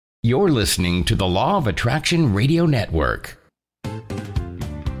You're listening to the Law of Attraction Radio Network.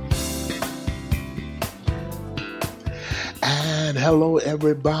 And hello,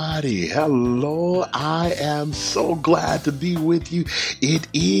 everybody. Hello. I am so glad to be with you. It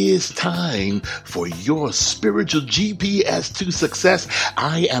is time for your spiritual GPS to success.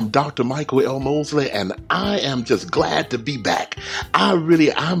 I am Dr. Michael L. Mosley, and I am just glad to be back. Oh,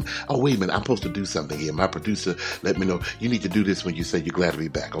 wait a minute. I'm supposed to do something here. My producer let me know you need to do this when you say you're glad to be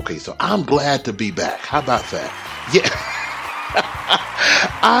back. Okay, so I'm glad to be back. How about that? Yeah.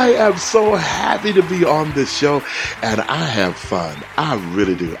 I am so happy to be on this show, and I have fun. I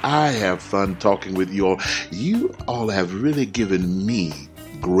really do. I have fun talking with you all. You all have really given me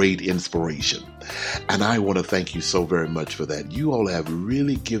great inspiration, and I want to thank you so very much for that. You all have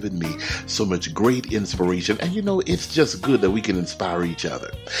really given me so much great inspiration, and it's just good that we can inspire each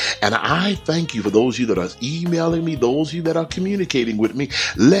other. And I thank you for those of you that are emailing me, those of you that are communicating with me,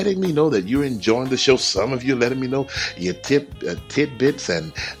 letting me know that you're enjoying the show. Some of you letting me know your tidbits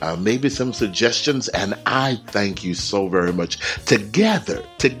and maybe some suggestions, and I thank you so very much. Together,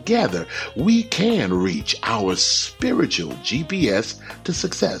 we can reach our spiritual GPS to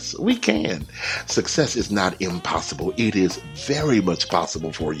success. We can. Success is not impossible. It is very much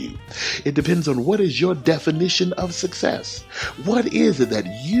possible for you. It depends on what is your definition of success. What is it that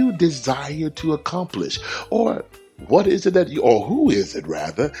you desire to accomplish? Or what is it or who is it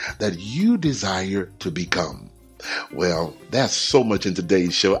rather, that you desire to become? Well, that's so much in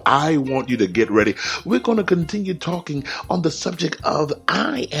today's show. I want you to get ready. We're going to continue talking on the subject of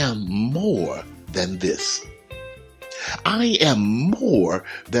I am more than this. I am more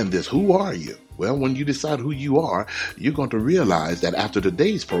than this. Who are you? Well, when you decide who you are, you're going to realize that after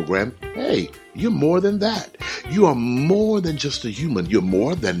today's program, hey, you're more than that. You are more than just a human. You're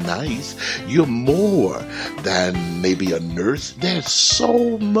more than nice. You're more than maybe a nurse. There's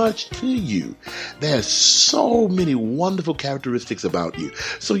so much to you. There's so many wonderful characteristics about you.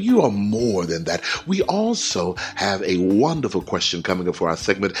 So you are more than that. We also have a wonderful question coming up for our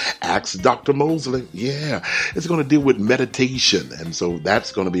segment, Ask Dr. Mosley. Yeah, it's going to deal with meditation. And so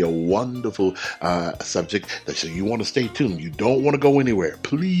that's going to be a wonderful subject. So you want to stay tuned. You don't want to go anywhere.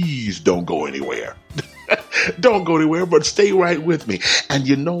 Please don't go anywhere. Don't go anywhere, but stay right with me. And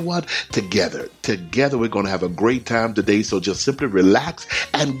you know what? Together, we're going to have a great time today. So just simply relax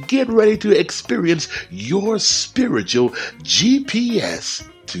and get ready to experience your spiritual GPS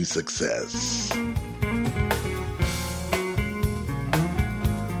to success.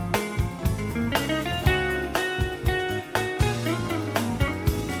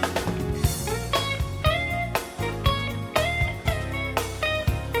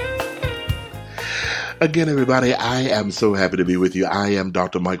 Again, everybody, I am so happy to be with you. I am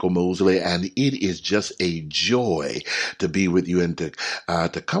Dr. Michael Mosley, and it is just a joy to be with you and to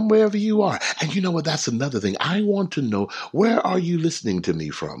come wherever you are. And you know what? That's another thing. I want to know, where are you listening to me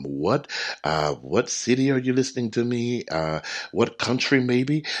from? What city are you listening to me? What country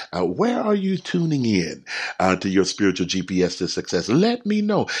maybe? Where are you tuning in to your spiritual GPS to success? Let me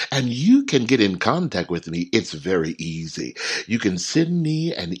know. And you can get in contact with me. It's very easy. You can send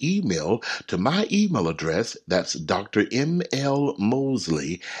me an email to my email address. That's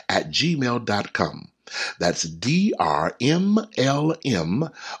drmmosley@gmail.com. That's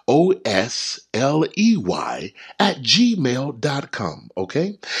drmmosley@gmail.com.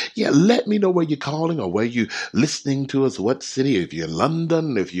 Okay? Yeah, let me know where you're calling or where you're listening to us, what city. If you're in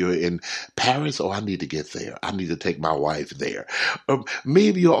London, if you're in Paris, I need to get there. I need to take my wife there.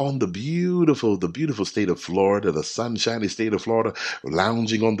 Maybe you're on the beautiful state of Florida, the sunshiny state of Florida,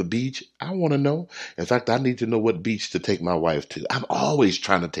 lounging on the beach. I want to know. In fact, I need to know what beach to take my wife to. I'm always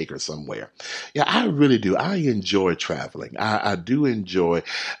trying to take her somewhere. Yeah, I really do. I enjoy traveling. I do enjoy,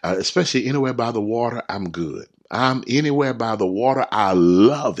 especially anywhere by the water. I'm good. I'm anywhere by the water. I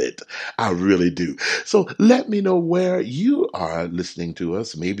love it. I really do. So let me know where you are listening to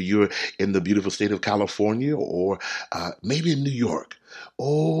us. Maybe you're in the beautiful state of California, or maybe in New York.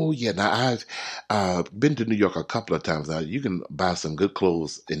 Oh, yeah. Now, I've been to New York a couple of times now. You can buy some good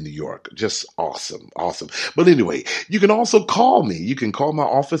clothes in New York. Just awesome. But anyway, you can also call me. You can call my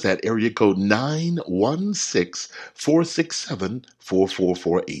office at area code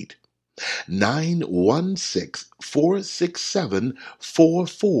 916-467-4448.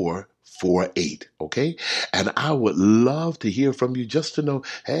 916-467-4448. 888. Okay. And I would love to hear from you just to know,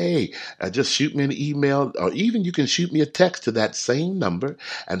 hey, just shoot me an email, or even you can shoot me a text to that same number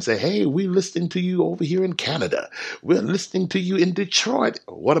and say, hey, we're listening to you over here in Canada. We're listening to you in Detroit.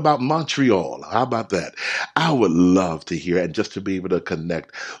 What about Montreal? How about that? I would love to hear and just to be able to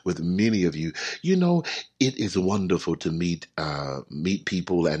connect with many of you. You know, it is wonderful to meet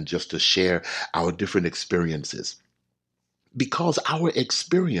people and just to share our different experiences, because our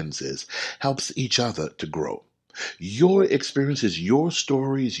experiences helps each other to grow. Your experiences, your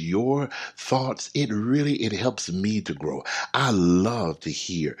stories, your thoughts, it helps me to grow. I love to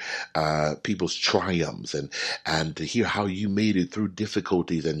hear people's triumphs, and to hear how you made it through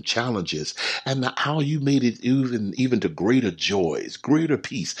difficulties and challenges, and how you made it even to greater joys, greater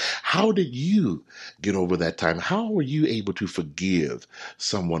peace. How did you get over that time? How were you able to forgive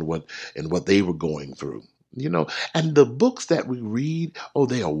someone what they were going through? You know, and the books that we read, oh,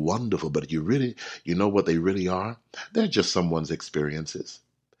 they are wonderful, but you know what they really are? They're just someone's experiences.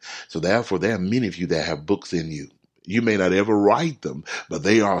 So therefore, there are many of you that have books in you. You may not ever write them, but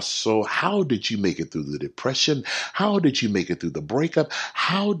they are so. How did you make it through the depression? How did you make it through the breakup?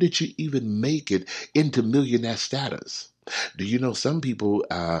 How did you even make it into millionaire status? Do you know some people,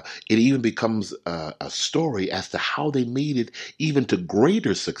 it even becomes a story as to how they made it even to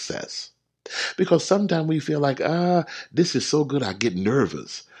greater success. Because sometimes we feel like, this is so good, I get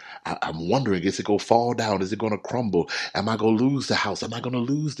nervous. I'm wondering, is it going to fall down? Is it going to crumble? Am I going to lose the house? Am I going to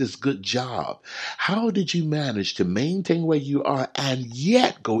lose this good job? How did you manage to maintain where you are and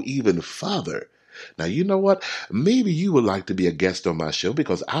yet go even further? Now, you know what? Maybe you would like to be a guest on my show,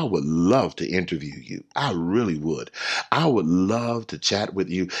 because I would love to interview you. I really would. I would love to chat with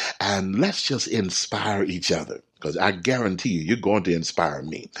you, and let's just inspire each other. Because I guarantee you, you're going to inspire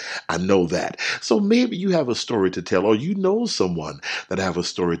me. I know that. So maybe you have a story to tell, or you know someone that have a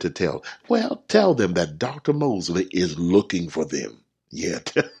story to tell. Well, tell them that Dr. Mosley is looking for them. Yeah,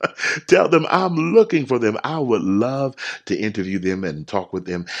 tell them I'm looking for them. I would love to interview them and talk with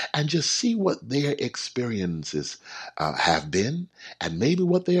them and just see what their experiences have been, and maybe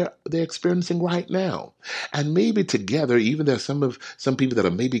what they're experiencing right now. And maybe together, even there's some people that are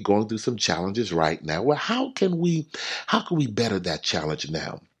maybe going through some challenges right now. Well, how can we better that challenge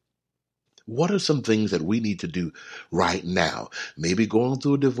now? What are some things that we need to do right now? Maybe going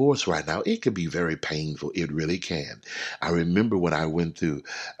through a divorce right now. It can be very painful. It really can. I remember when I went through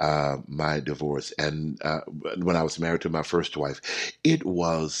my divorce, and when I was married to my first wife, it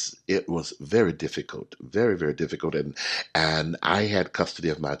was very difficult, very, very difficult. And I had custody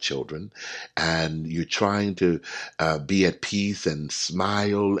of my children, and you're trying to be at peace and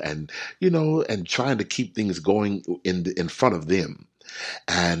smile, and and trying to keep things going in front of them,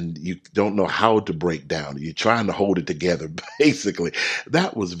 and you don't know how to break down. You're trying to hold it together, basically.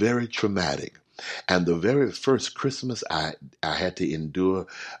 That was very traumatic. And the very first Christmas I had to endure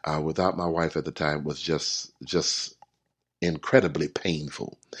without my wife at the time was just incredibly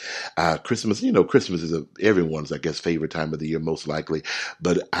painful. Christmas, Christmas is everyone's, I guess, favorite time of the year, most likely.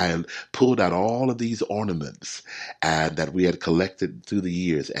 But I pulled out all of these ornaments that we had collected through the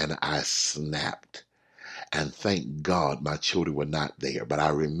years, and I snapped. And thank God my children were not there. But I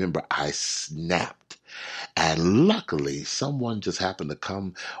remember I snapped. And luckily, someone just happened to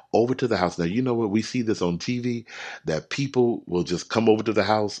come over to the house. Now, you know what? We see this on TV, that people will just come over to the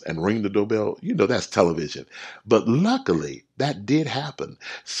house and ring the doorbell. That's television. But luckily, that did happen.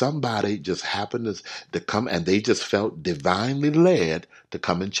 Somebody just happened to come, and they just felt divinely led to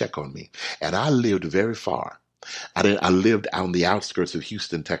come and check on me. And I lived very far. I lived on the outskirts of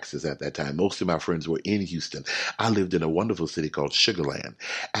Houston, Texas at that time. Most of my friends were in Houston. I lived in a wonderful city called Sugar Land.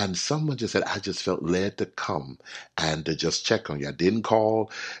 And someone just said, I just felt led to come and to just check on you. I didn't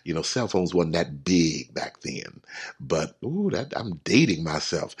call. Cell phones wasn't that big back then. But, I'm dating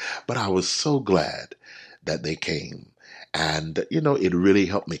myself. But I was so glad that they came. And, it really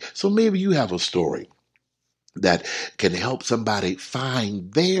helped me. So maybe you have a story that can help somebody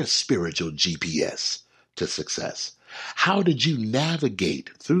find their spiritual GPS to success. How did you navigate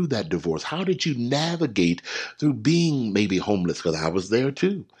through that divorce? How did you navigate through being maybe homeless? Because I was there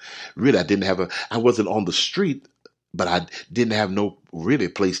too. Really, I wasn't on the street, but I didn't have no really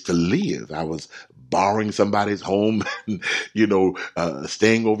place to live. I was borrowing somebody's home, and,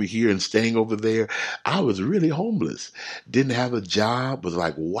 staying over here and staying over there. I was really homeless. Didn't have a job. Was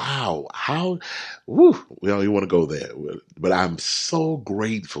like, wow, we don't even want to go there. But I'm so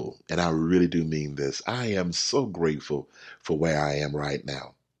grateful, and I really do mean this. I am so grateful for where I am right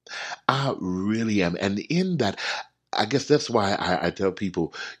now. I really am. And in that, I guess that's why I tell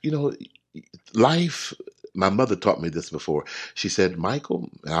people, life my mother taught me this before. She said, Michael,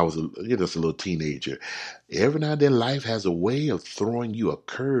 and I was just a little teenager, every now and then life has a way of throwing you a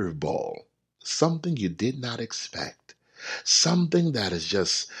curveball, something you did not expect. Something that is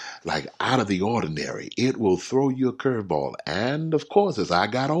just like out of the ordinary. It will throw you a curveball. And of course, as I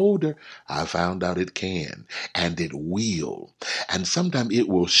got older, I found out it can and it will. And sometimes it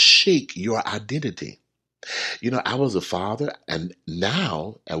will shake your identity. I was a father, and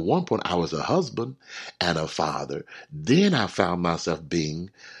now at one point I was a husband and a father. Then I found myself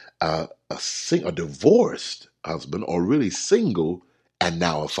being a divorced husband, or really single, and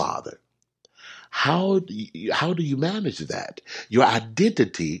now a father. How do you manage that? Your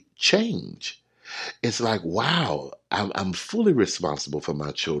identity change. It's like, wow, I'm fully responsible for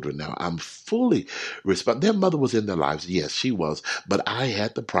my children now. I'm fully responsible. Their mother was in their lives. Yes, she was. But I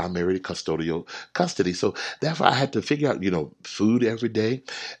had the primary custodial custody. So therefore, I had to figure out, food every day,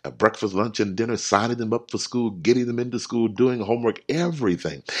 breakfast, lunch, and dinner, signing them up for school, getting them into school, doing homework,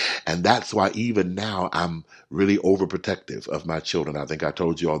 everything. And that's why even now I'm really overprotective of my children. I think I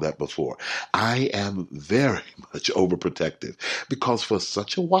told you all that before. I am very much overprotective because for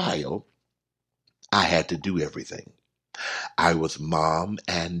such a while, I had to do everything. I was mom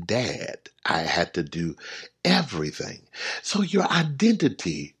and dad. I had to do everything. So your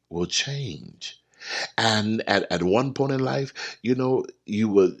identity will change. And at one point in life,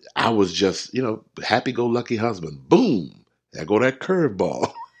 I was just, happy-go-lucky husband. Boom! There go that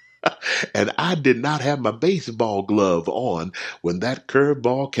curveball. And I did not have my baseball glove on when that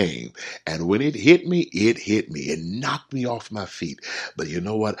curveball came. And when it hit me, it hit me. It knocked me off my feet. But you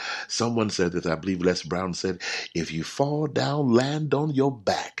know what? Someone said that, I believe Les Brown said, if you fall down, land on your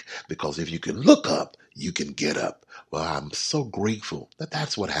back. Because if you can look up, you can get up. Well, I'm so grateful that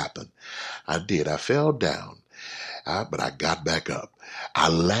that's what happened. I did. I fell down. But I got back up. I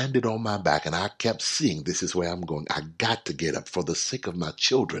landed on my back and I kept seeing this is where I'm going. I got to get up for the sake of my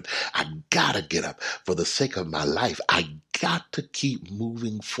children. I got to get up for the sake of my life. I got to keep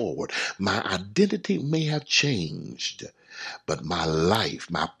moving forward. My identity may have changed, but my life,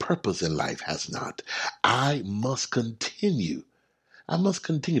 my purpose in life has not. I must continue. I must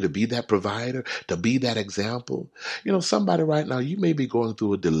continue to be that provider, to be that example. Somebody right now, you may be going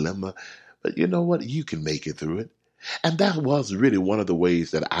through a dilemma, but you know what? You can make it through it. And that was really one of the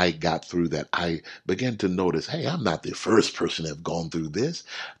ways that I got through that. I began to notice, hey, I'm not the first person to have gone through this.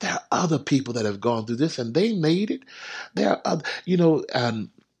 There are other people that have gone through this and they made it. There are other,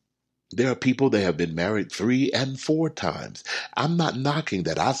 there are people that have been married 3 and 4 times. I'm not knocking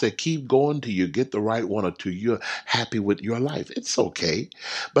that. I said, keep going till you get the right one or till you're happy with your life. It's okay.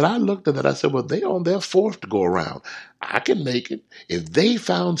 But I looked at that. I said, well, they're on their 4th go around. I can make it. If they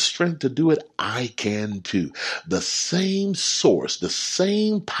found strength to do it, I can too. The same source, the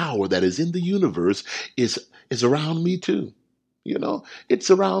same power that is in the universe is around me too. It's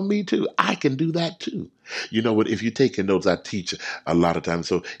around me too. I can do that too. You know what? If you're taking notes, I teach a lot of times.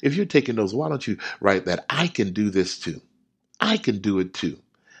 So if you're taking notes, why don't you write that? I can do this too. I can do it too.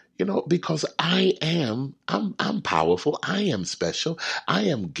 Because I'm powerful. I am special. I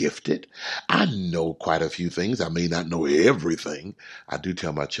am gifted. I know quite a few things. I may not know everything. I do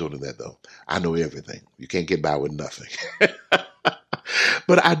tell my children that though. I know everything. You can't get by with nothing.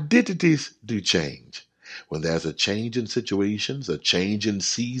 But identities do change. When there's a change in situations, a change in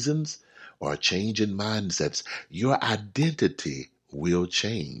seasons, or a change in mindsets, your identity will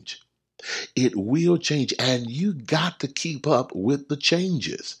change. It will change, and you got to keep up with the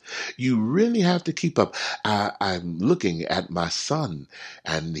changes. You really have to keep up. I'm looking at my son,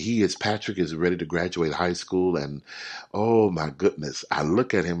 and Patrick is ready to graduate high school, and oh my goodness, I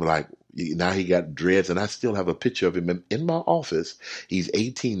look at him like, now he got dreads, and I still have a picture of him in my office. He's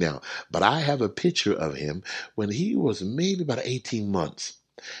 18 now, but I have a picture of him when he was maybe about 18 months.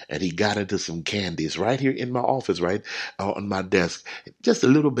 And he got into some candies right here in my office, right on my desk, just a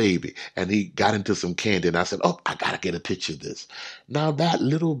little baby. And he got into some candy, and I said, oh, I got to get a picture of this. Now that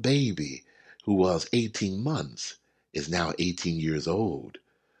little baby who was 18 months is now 18 years old.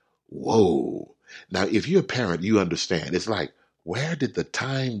 Whoa. Now, if you're a parent, you understand. It's like, where did the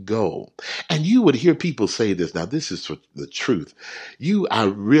time go? And you would hear people say this. Now, this is the truth. I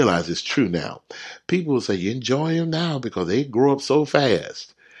realize it's true now. People will say, you enjoy them now because they grow up so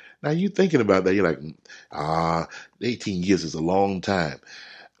fast. Now, you thinking about that, you're like, 18 years is a long time.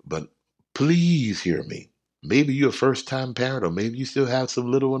 But please hear me. Maybe you're a first-time parent, or maybe you still have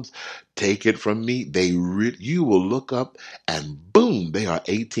some little ones. Take it from me. You will look up and boom, they are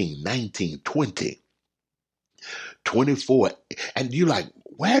 18, 19, 20. 24, and you're like,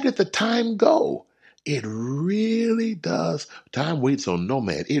 where did the time go? It really does. Time waits on no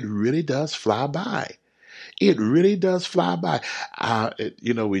man. It really does fly by. It really does fly by.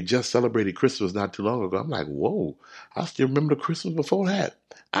 We just celebrated Christmas not too long ago. I'm like, whoa, I still remember the Christmas before that.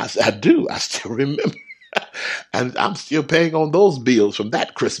 I do. I still remember. And I'm still paying on those bills from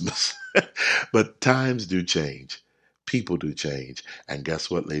that Christmas. But times do change. People do change. And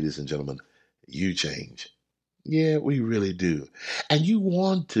guess what, ladies and gentlemen? You change. Yeah, we really do. And you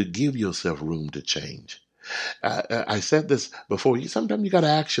want to give yourself room to change. I said this before. Sometimes you got to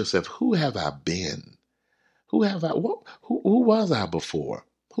ask yourself, who have I been? Who have I? Who was I before?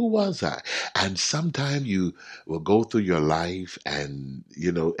 Who was I? And sometimes you will go through your life, and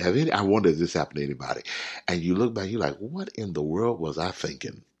I wonder if this happened to anybody. And you look back, you're like, what in the world was I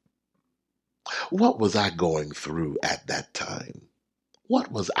thinking? What was I going through at that time? What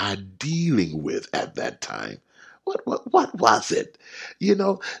was I dealing with at that time? What was it?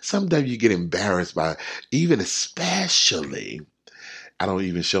 Sometimes you get embarrassed by, even especially, I don't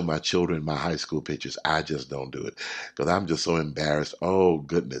even show my children my high school pictures. I just don't do it because I'm just so embarrassed. Oh,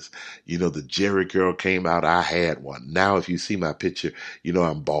 goodness. The Jerry curl came out. I had one. Now, if you see my picture,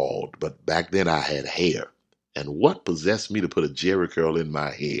 I'm bald. But back then I had hair. And what possessed me to put a Jerry curl in my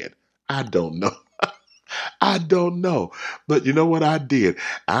head? I don't know. I don't know. But you know what I did?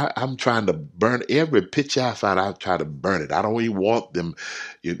 I'm trying to burn every picture I find. I try to burn it. I don't even want them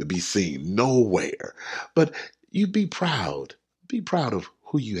to be seen nowhere. But you be proud. Be proud of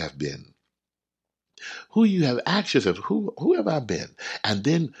who you have been, who you have. Asked yourself, who have I been? And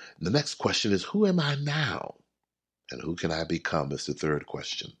then the next question is, who am I now? And who can I become is the third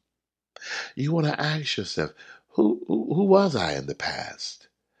question. You want to ask yourself, who was I in the past?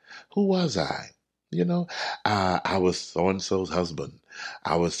 Who was I? I was so-and-so's husband.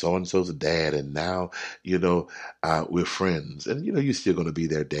 I was so-and-so's dad. And now, we're friends. And, you're still going to be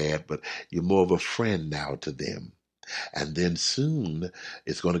their dad, but you're more of a friend now to them. And then soon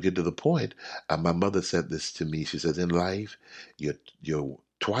it's going to get to the point. My mother said this to me. She says, in life, you're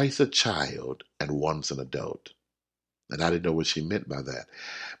twice a child and once an adult. And I didn't know what she meant by that.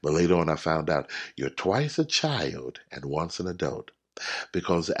 But later on, I found out you're twice a child and once an adult.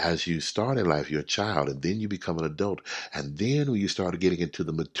 Because as you start in life, you're a child, and then you become an adult. And then when you start getting into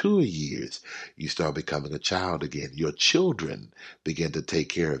the mature years, you start becoming a child again. Your children begin to take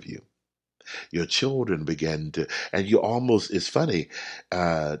care of you. Your children begin to, and you almost, it's funny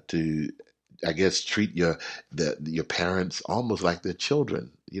to, I guess, treat your parents almost like their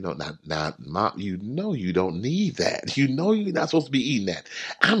children. Not mom. You don't need that. You're not supposed to be eating that.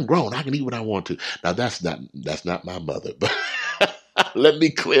 I'm grown. I can eat what I want to. Now that's not my mother, but let me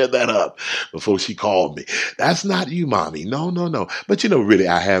clear that up before she called me. That's not you, mommy. No, no, no. But really,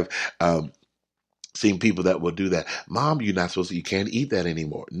 I have seen people that will do that. Mom, you're not supposed to, you can't eat that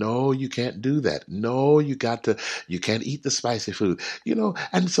anymore. No, you can't do that. No, you can't eat the spicy food,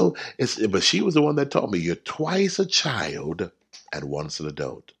 and so but she was the one that told me, you're twice a child and once an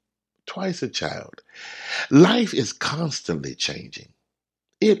adult. Twice a child. Life is constantly changing.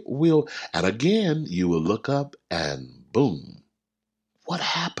 It will, and again, you will look up and boom. What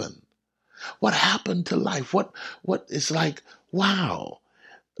happened? What happened to life? What it's like, wow.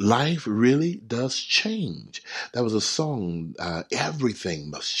 Life really does change. There was a song,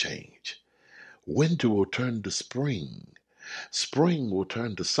 everything must change. Winter will turn to spring. Spring will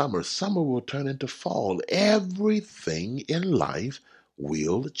turn to summer. Summer will turn into fall. Everything in life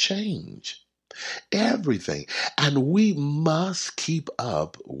will change. Everything. And we must keep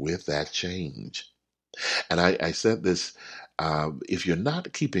up with that change. And I said this, if you're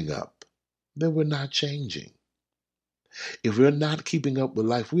not keeping up, then we're not changing. If we're not keeping up with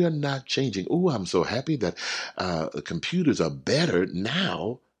life, we are not changing. Oh, I'm so happy that computers are better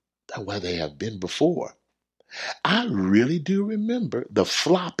now than what they have been before. I really do remember the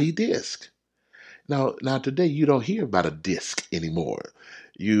floppy disk. Now today you don't hear about a disk anymore.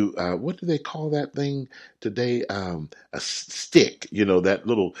 What do they call that thing today? A stick. That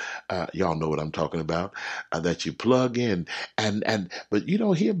little. Y'all know what I'm talking about. That you plug in, but you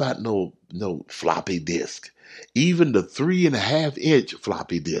don't hear about no floppy disk. Even the 3.5-inch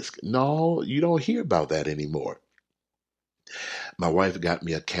floppy disk. No, you don't hear about that anymore. My wife got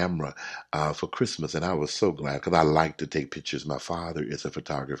me a camera for Christmas, and I was so glad because I like to take pictures. My father is a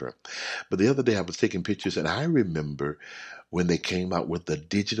photographer. But the other day I was taking pictures, and I remember when they came out with the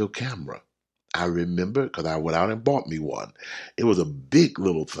digital camera. I remember because I went out and bought me one. It was a big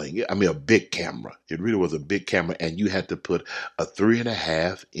little thing. I mean, a big camera. It really was a big camera, and you had to put a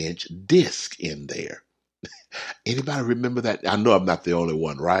 3.5-inch disc in there. Anybody remember that? I know I'm not the only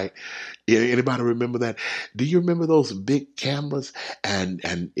one, right? Anybody remember that? Do you remember those big cameras?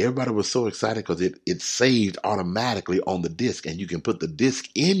 And everybody was so excited because it saved automatically on the disk, and you can put the disk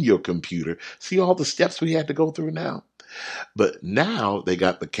in your computer. See all the steps we had to go through now? But now they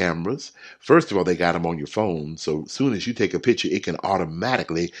got the cameras. First of all, they got them on your phone. So as soon as you take a picture, it can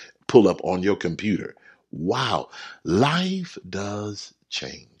automatically pull up on your computer. Wow. Life does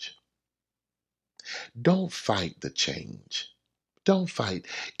change. Don't fight the change. Don't fight.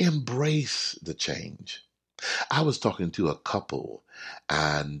 Embrace the change. I was talking to a couple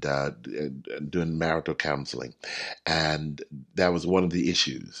and doing marital counseling, and that was one of the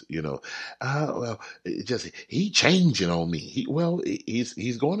issues. Well, it just he changing on me.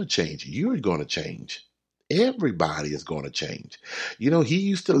 He's going to change. You're going to change. Everybody is going to change. He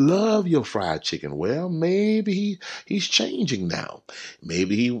used to love your fried chicken. Well, maybe he's changing now.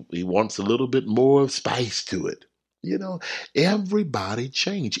 Maybe he wants a little bit more of spice to it. Everybody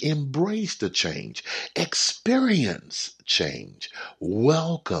change. Embrace the change. Experience change.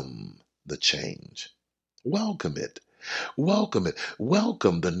 Welcome the change. Welcome it. Welcome it.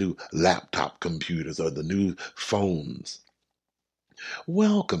 Welcome the new laptop computers or the new phones.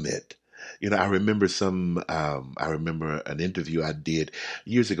 Welcome it. I remember I remember an interview I did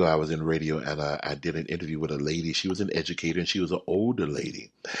years ago. I was in radio and I did an interview with a lady. She was an educator and she was an older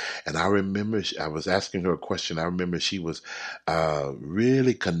lady. And I remember I was asking her a question. I remember she was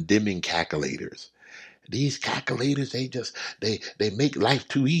really condemning calculators. These calculators, they make life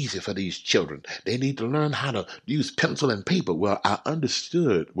too easy for these children. They need to learn how to use pencil and paper. Well, I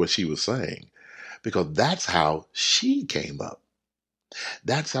understood what she was saying because that's how she came up.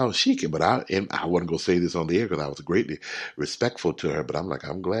 That's how she came. But I wasn't going to say this on the air because I was greatly respectful to her. But I'm like,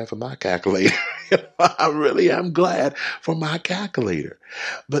 I'm glad for my calculator. I really am glad for my calculator.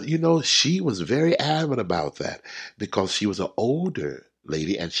 But she was very adamant about that because she was an older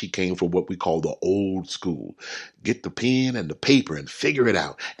lady and she came from what we call the old school. Get the pen and the paper and figure it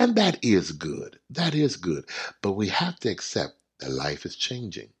out. And that is good. That is good. But we have to accept that life is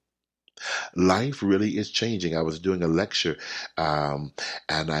changing. Life really is changing. I was doing a lecture and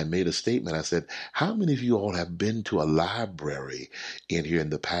I made a statement. I said, how many of you all have been to a library in here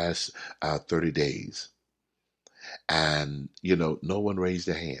in the past 30 days? And, no one raised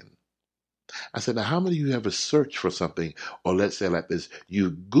their hand. I said, now, how many of you ever searched for something, or let's say like this,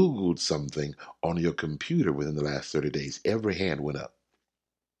 you Googled something on your computer within the last 30 days? Every hand went up.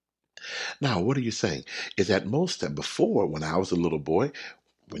 Now, what are you saying? Is that most time before, when I was a little boy,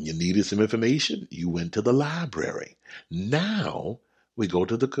 when you needed some information, you went to the library. Now we go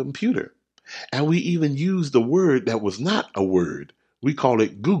to the computer. And we even use the word that was not a word. We call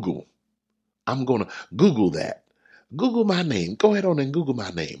it Google. I'm going to Google that. Google my name. Go ahead on and Google my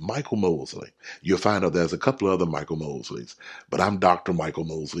name, Michael Mosley. You'll find out there's a couple of other Michael Mosleys. But I'm Dr. Michael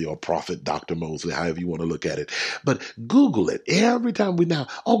Mosley or Prophet Dr. Mosley, however you want to look at it. But Google it. Every time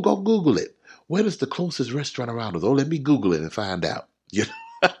go Google it. Where is the closest restaurant around us? Oh, let me Google it and find out.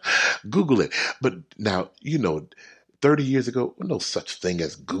 Google it. But now, 30 years ago, no such thing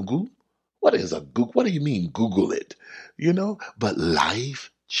as Google. What is a Google? What do you mean Google it? But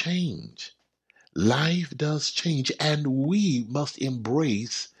life change. Life does change, and we must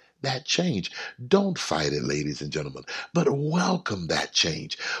embrace that change. Don't fight it, ladies and gentlemen, but welcome that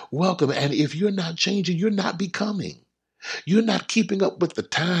change. Welcome. And if you're not changing, you're not becoming. You're not keeping up with the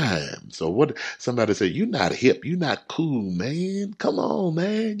times. So what somebody said, you're not hip, you're not cool, man. Come on,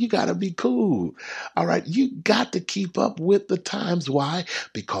 man. You got to be cool. All right. You got to keep up with the times. Why?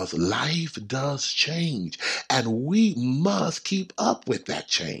 Because life does change and we must keep up with that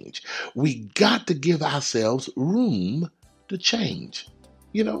change. We got to give ourselves room to change.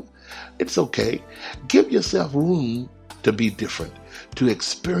 It's okay. Give yourself room to be different, to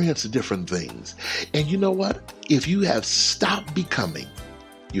experience different things. And you know what? If you have stopped becoming,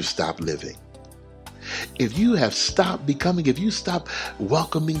 you've stopped living. If you have stopped becoming, if you stop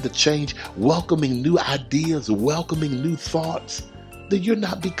welcoming the change, welcoming new ideas, welcoming new thoughts, then you're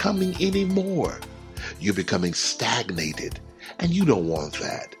not becoming anymore. You're becoming stagnated. And you don't want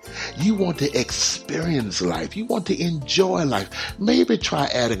that. You want to experience life. You want to enjoy life. Maybe try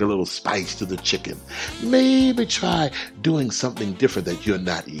adding a little spice to the chicken. Maybe try doing something different that you're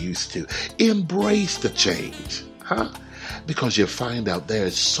not used to. Embrace the change, because you find out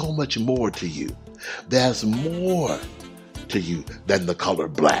there's so much more to you. There's more to you than the color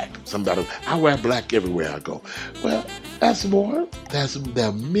black. I wear black everywhere I go. Well, that's more. There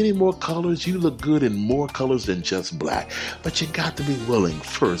are many more colors. You look good in more colors than just black. But you got to be willing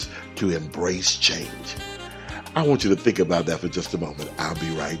first to embrace change. I want you to think about that for just a moment. I'll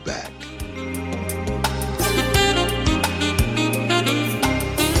be right back.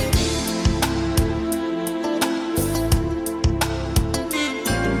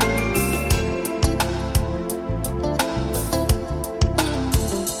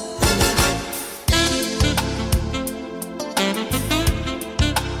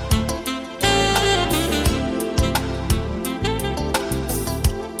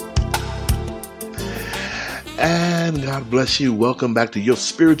 bless you. Welcome back to your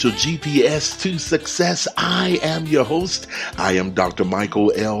spiritual GPS to success. I am your host. I am Dr.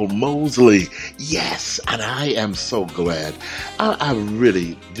 Michael L. Mosley. Yes, and I am so glad. I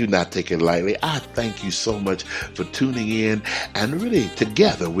really do not take it lightly. I thank you so much for tuning in. And really,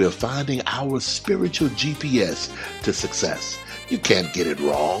 together, we're finding our spiritual GPS to success. You can't get it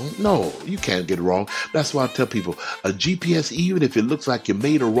wrong. No, you can't get it wrong. That's why I tell people, a GPS, even if it looks like you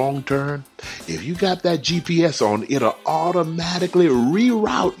made a wrong turn, if you got that GPS on, it'll automatically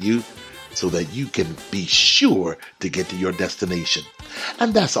reroute you so that you can be sure to get to your destination.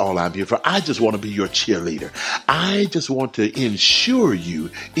 And that's all I'm here for. I just want to be your cheerleader. I just want to ensure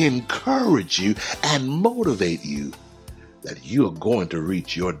you, encourage you, and motivate you that you are going to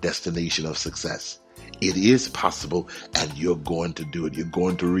reach your destination of success. It is possible, and you're going to do it. You're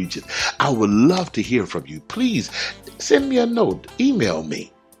going to reach it. I would love to hear from you. Please send me a note. Email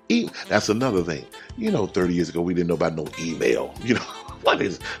me. That's another thing. 30 years ago, we didn't know about no email.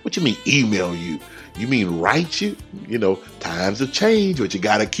 What you mean email you? You mean write you? Times have changed, but you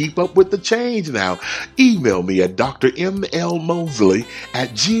got to keep up with the change now. Email me at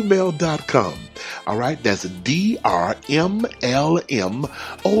drmlmosley@gmail.com. All right, that's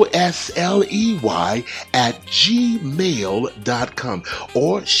drmlmosley@gmail.com.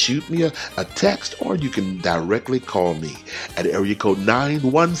 Or shoot me a text, or you can directly call me at area code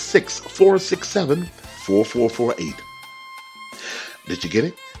 916-467-4448. Did you get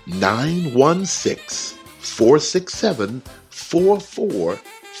it?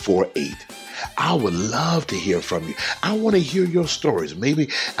 916-467-4448. I would love to hear from you. I want to hear your stories. Maybe,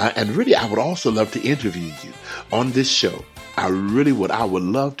 and really, I would also love to interview you on this show. I really would. I would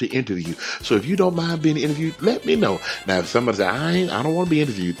love to interview you. So if you don't mind being interviewed, let me know. Now, if somebody says, I don't want to be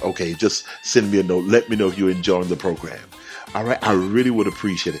interviewed, okay, just send me a note. Let me know if you're enjoying the program. All right, I really would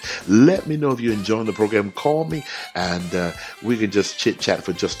appreciate it. Let me know if you're enjoying the program. Call me, and we can just chit-chat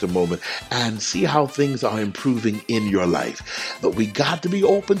for just a moment and see how things are improving in your life. But we got to be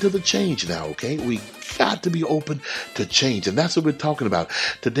open to the change now, okay? We got to be open to change, and that's what we're talking about.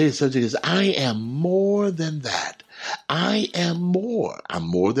 Today's subject is, I am more than that. I am more. I'm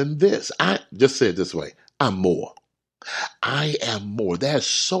more than this. I just say it this way. I'm more. I am more. There's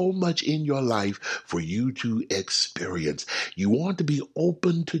so much in your life for you to experience. You want to be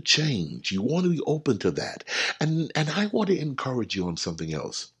open to change. You want to be open to that. And I want to encourage you on something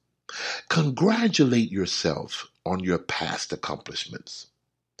else. Congratulate yourself on your past accomplishments.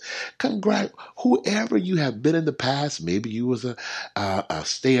 Whoever you have been in the past. Maybe you was a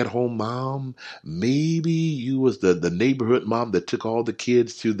stay-at-home mom. Maybe you was the neighborhood mom that took all the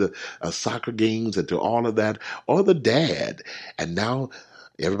kids to the soccer games and to all of that, or the dad. And now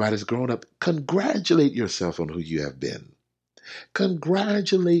everybody's grown up. Congratulate yourself on who you have been.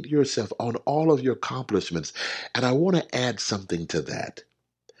 Congratulate yourself on all of your accomplishments. And I want to add something to that.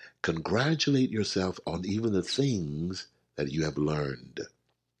 Congratulate yourself on even the things that you have learned.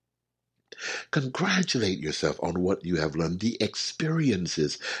 Congratulate yourself on what you have learned, the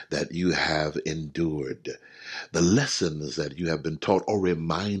experiences that you have endured, the lessons that you have been taught or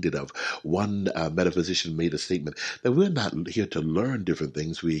reminded of. One metaphysician made a statement that we're not here to learn different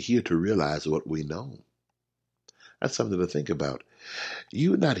things. We're here to realize what we know. That's something to think about.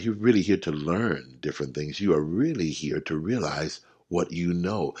 You're not really here to learn different things. You are really here to realize what you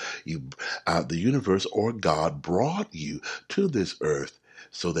know. The universe or God brought you to this earth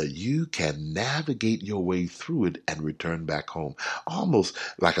so that you can navigate your way through it and return back home. Almost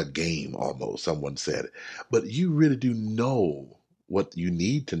like a game, almost, someone said. But you really do know what you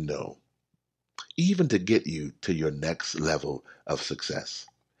need to know, even to get you to your next level of success.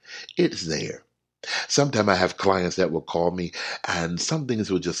 It's there. Sometimes I have clients that will call me and some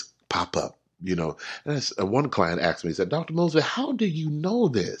things will just pop up. And one client asked me, he said, Dr. Mosley, how do you know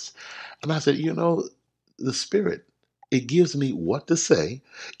this? And I said, the Spirit. It gives me what to say.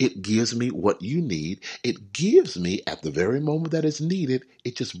 It gives me what you need. It gives me, at the very moment that it's needed,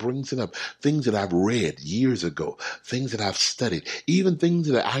 it just brings it up. Things that I've read years ago, things that I've studied, even things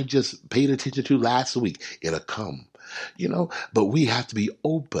that I just paid attention to last week, it'll come. But we have to be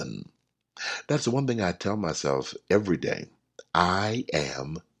open. That's the one thing I tell myself every day. I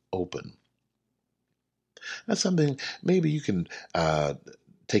am open. That's something, maybe you can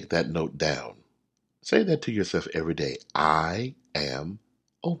take that note down. Say that to yourself every day. I am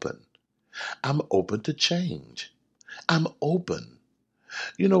open. I'm open to change. I'm open.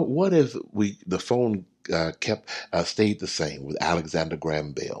 What if the phone stayed the same with Alexander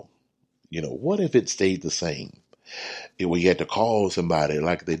Graham Bell? What if it stayed the same? We had to call somebody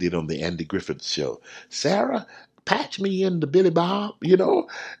like they did on the Andy Griffith show. Sarah, patch me into Billy Bob,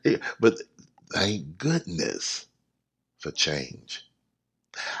 But thank goodness for change.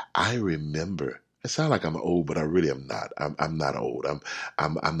 I remember. It sounds like I'm old, but I really am not. I'm not old.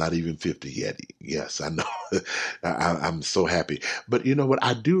 I'm not even 50 yet. Yes, I know. I'm so happy. But you know what?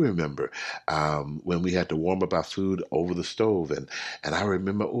 I do remember when we had to warm up our food over the stove, and I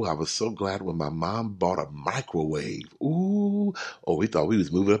remember. Oh, I was so glad when my mom bought a microwave. Ooh, oh, we thought we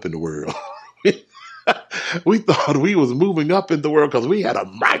was moving up in the world. We thought we was moving up in the world because we had a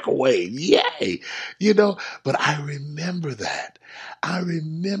microwave. Yay! You know, but I remember that. I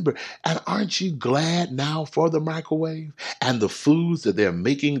remember. And aren't you glad now for the microwave and the foods that they're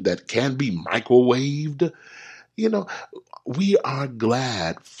making that can be microwaved? You know, we are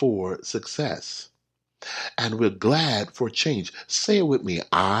glad for success and we're glad for change. Say it with me.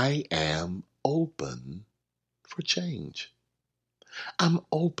 I am open for change. I'm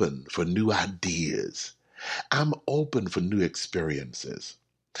open for new ideas. I'm open for new experiences.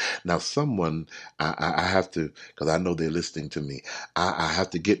 Now, someone, I have to, because I know they're listening to me, I have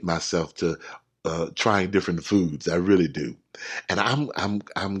to get myself to trying different foods. I really do. And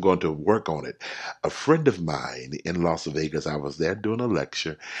I'm going to work on it. A friend of mine in Las Vegas, I was there doing a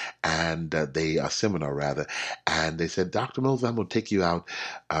lecture and a seminar rather, and they said, Dr. Moses, I'm going to take you out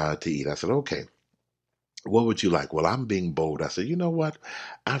to eat. I said, okay. What would you like? Well, I'm being bold. I said, you know what?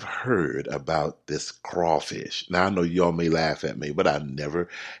 I've heard about this crawfish. Now, I know y'all may laugh at me, but I never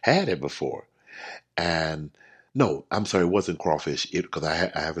had it before. And no, I'm sorry, it wasn't crawfish because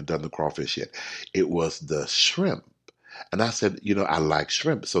I haven't done the crawfish yet. It was the shrimp. And I said, I like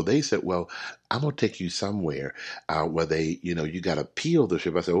shrimp. So they said, well, I'm going to take you somewhere where you got to peel the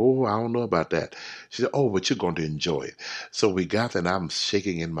shrimp. I said, oh, I don't know about that. She said, oh, but you're going to enjoy it. So we got there and I'm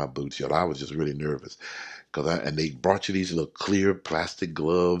shaking in my boots, y'all. I was just really nervous. And they brought you these little clear plastic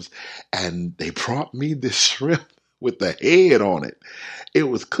gloves and they brought me this shrimp with the head on it. It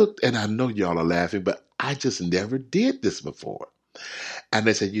was cooked and I know y'all are laughing, but I just never did this before. And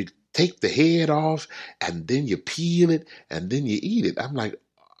they said, you take the head off and then you peel it and then you eat it. I'm like,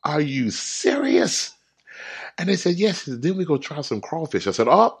 are you serious? And they said, yes. Then we go try some crawfish. I said,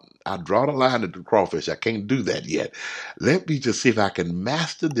 oh, I draw the line at the crawfish. I can't do that yet. Let me just see if I can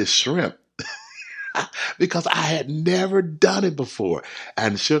master this shrimp. Because I had never done it before.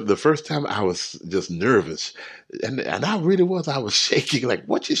 And sure, the first time I was just nervous. And I really was. I was shaking. Like,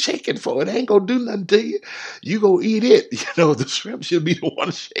 what you shaking for? It ain't going to do nothing to you. You go eat it. The shrimp should be the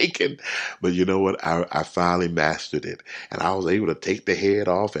one shaking. But you know what? I finally mastered it. And I was able to take the head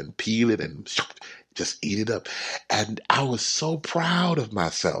off and peel it and just eat it up. And I was so proud of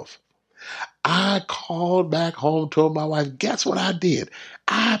myself. I called back home, told my wife, guess what I did?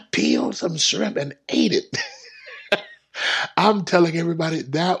 I peeled some shrimp and ate it. I'm telling everybody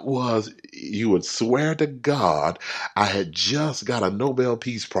you would swear to God, I had just got a Nobel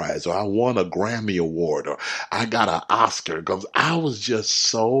Peace Prize or I won a Grammy Award or I got an Oscar because I was just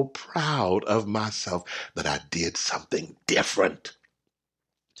so proud of myself that I did something different.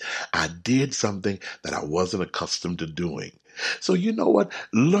 I did something that I wasn't accustomed to doing. So you know what?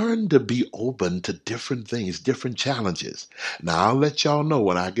 Learn to be open to different things, different challenges. Now I'll let y'all know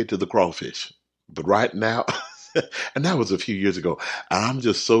when I get to the crawfish. But right now, and that was a few years ago, and I'm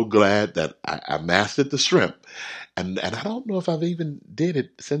just so glad that I mastered the shrimp. And I don't know if I've even did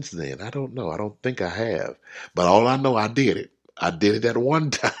it since then. I don't know. I don't think I have. But all I know, I did it. I did it at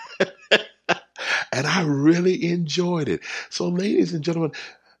one time. And I really enjoyed it. So ladies and gentlemen,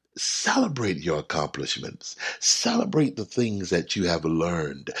 celebrate your accomplishments. Celebrate the things that you have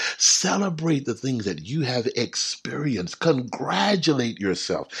learned. Celebrate the things that you have experienced. Congratulate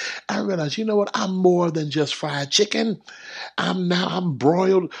yourself. I realize, you know what? I'm more than just fried chicken. I'm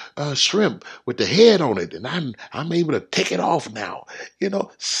broiled shrimp with the head on it, and I'm able to take it off now.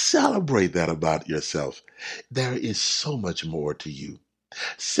 Celebrate that about yourself. There is so much more to you.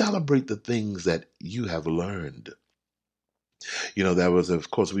 Celebrate the things that you have learned. That was,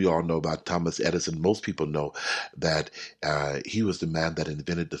 of course, we all know about Thomas Edison. Most people know that he was the man that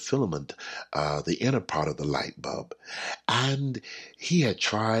invented the filament, the inner part of the light bulb. And he had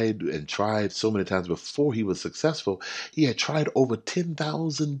tried and tried so many times before he was successful. He had tried over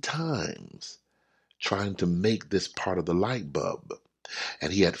 10,000 times trying to make this part of the light bulb.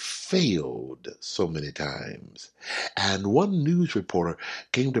 And he had failed so many times. And one news reporter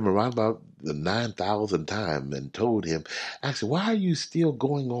came to him around about the 9,000th time and told him, actually, why are you still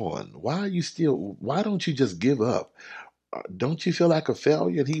going on? Why don't you just give up? Don't you feel like a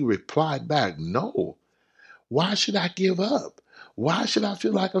failure? And he replied back, no. Why should I give up? Why should I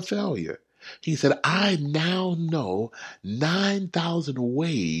feel like a failure? He said, I now know 9,000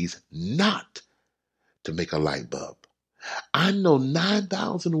 ways not to make a light bulb. I know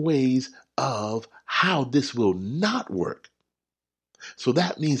 9,000 ways of how this will not work. So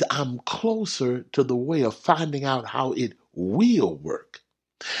that means I'm closer to the way of finding out how it will work.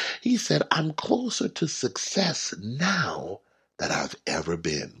 He said, I'm closer to success now than I've ever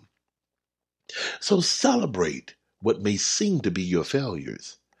been. So celebrate what may seem to be your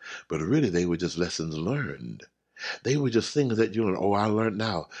failures, but really they were just lessons learned. They were just things that you learn. Oh, I learned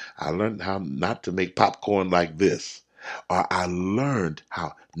now. I learned how not to make popcorn like this. Or I learned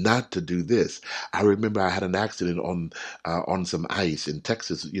how not to do this. I remember I had an accident on some ice in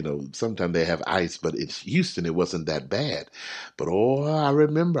Texas. You know, sometimes they have ice, but in Houston it wasn't that bad. But oh, I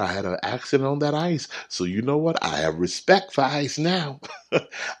remember I had an accident on that ice. So you know what? I have respect for ice now.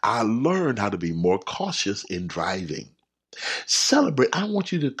 I learned how to be more cautious in driving. Celebrate. I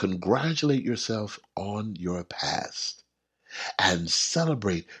want you to congratulate yourself on your past and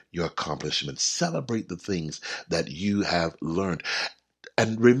celebrate your accomplishments. Celebrate the things that you have learned.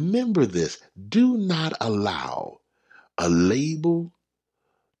 And remember this, do not allow a label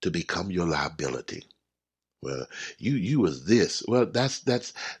to become your liability. Well, you was this. Well, that's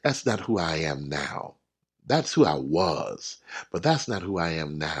not who I am now. That's who I was, but that's not who I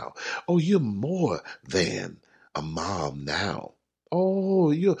am now. Oh, you're more than a mom now.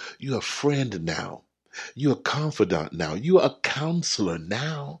 Oh, you're a friend now. You're a confidant now. You're a counselor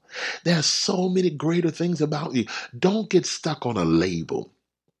now. There's so many greater things about you. Don't get stuck on a label.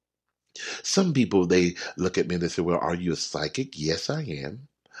 Some people, they look at me and they say, well, are you a psychic? Yes, I am.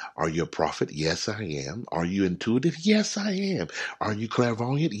 Are you a prophet? Yes, I am. Are you intuitive? Yes, I am. Are you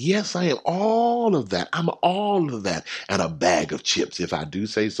clairvoyant? Yes, I am. All of that. I'm all of that. And a bag of chips, if I do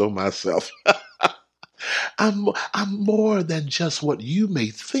say so myself. I'm more than just what you may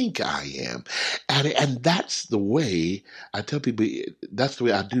think I am. And that's the way I tell people, that's the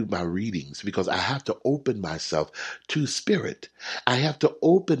way I do my readings, because I have to open myself to spirit. I have to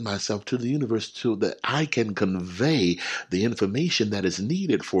open myself to the universe so that I can convey the information that is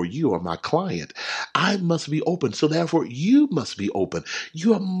needed for you or my client. I must be open. So therefore you must be open.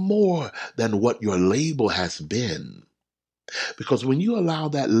 You are more than what your label has been. Because when you allow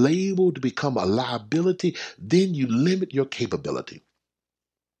that label to become a liability, then you limit your capability.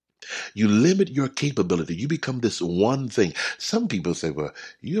 You limit your capability. You become this one thing. Some people say, well,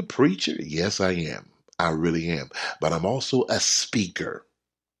 you're a preacher? Yes, I am. I really am. But I'm also a speaker.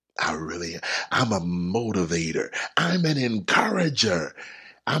 I really am. I'm a motivator. I'm an encourager.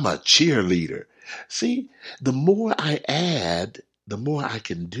 I'm a cheerleader. See, the more I add, the more I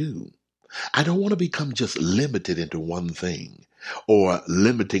can do. I don't want to become just limited into one thing, or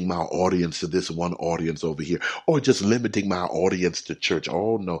limiting my audience to this one audience over here, or just limiting my audience to church.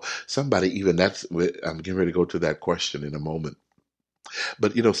 Oh no, somebody even I'm getting ready to go to that question in a moment.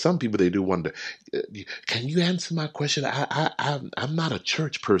 But you know, some people, they do wonder, can you answer my question? I'm not a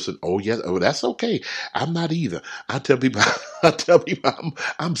church person. Oh yes, oh that's okay. I'm not either. I tell people,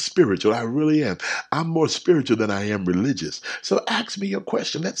 I'm spiritual. I really am. I'm more spiritual than I am religious. So ask me your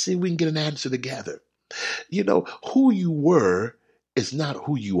question. Let's see if we can get an answer together. You know, who you were is not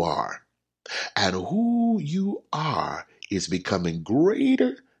who you are, and who you are is becoming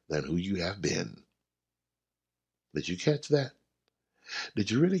greater than who you have been. Did you catch that?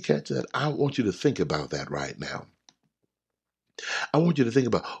 Did you really catch that? I want you to think about that right now. I want you to think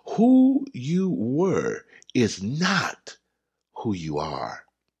about who you were is not who you are.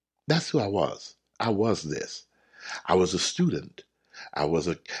 That's who I was. I was this. I was a student.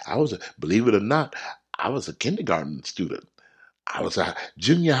 Believe it or not, I was a kindergarten student. I was a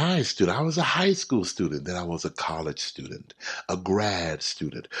junior high student. I was a high school student. Then I was a college student, a grad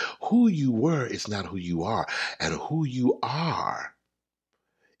student. Who you were is not who you are. And who you are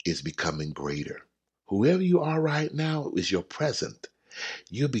is becoming greater. Whoever you are right now is your present.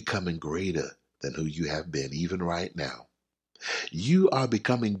 You're becoming greater than who you have been, even right now. You are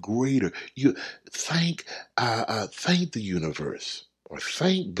becoming greater. You thank the universe, or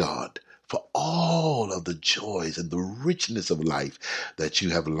thank God for all of the joys and the richness of life that you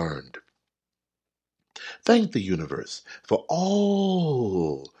have learned. Thank the universe for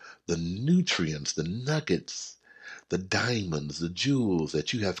all the nutrients, the nuggets, the diamonds, the jewels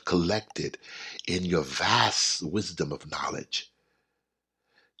that you have collected in your vast wisdom of knowledge.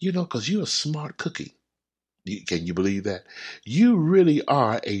 You know, because you're a smart cookie. Can you believe that? You really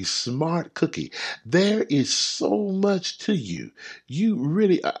are a smart cookie. There is so much to you. You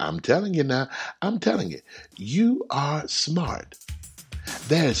really, I'm telling you now, I'm telling you, you are smart.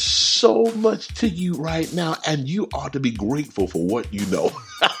 There's so much to you right now, and you ought to be grateful for what you know.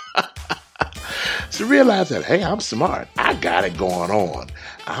 to realize that, hey, I'm smart. I got it going on.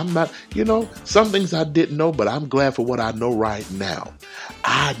 I'm not, some things I didn't know, but I'm glad for what I know right now.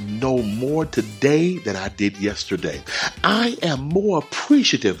 I know more today than I did yesterday. I am more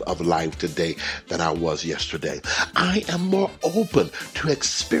appreciative of life today than I was yesterday. I am more open to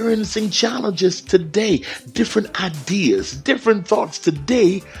experiencing challenges today, different ideas, different thoughts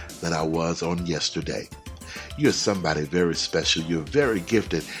today than I was on yesterday. You're somebody very special. You're very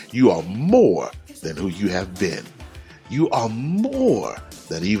gifted. You are more than who you have been. You are more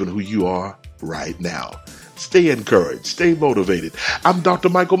than even who you are right now. Stay encouraged. Stay motivated. I'm Dr.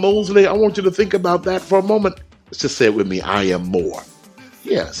 Michael Mosley. I want you to think about that for a moment. Let's just say it with me. I am more.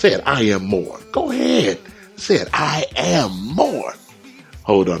 Yeah, say it. I am more. Go ahead. Say it. I am more.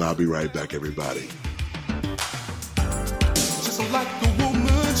 Hold on. I'll be right back, everybody. Just like a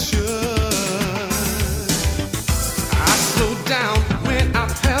woman should. I slow down when I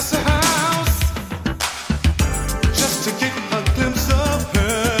pass her house just to get a glimpse of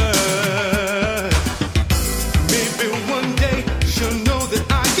her. Maybe one day she'll know that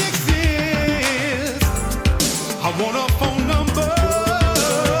I exist. I want a phone number.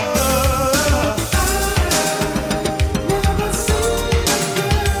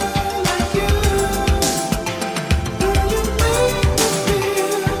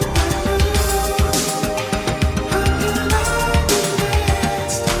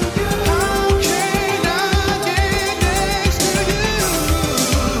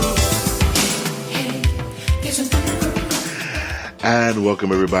 And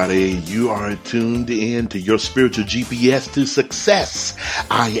welcome, everybody. You are tuned in to your spiritual GPS to success.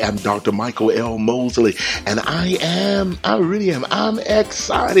 I am Dr. Michael L. Mosley, and I'm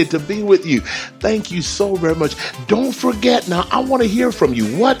excited to be with you. Thank you so very much. Don't forget, now, I want to hear from you.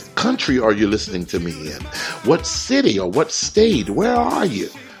 What country are you listening to me in? What city or what state? Where are you?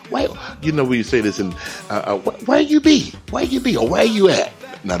 Well, when you say this in, where you be? Where you be or where you at?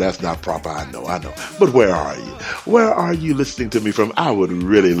 Now, that's not proper, I know. But where are you? Where are you listening to me from? I would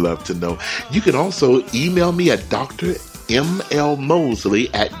really love to know. You can also email me at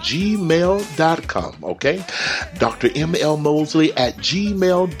drmlmosley@gmail.com, okay?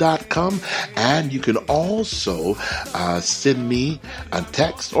 drmlmosley@gmail.com. And you can also send me a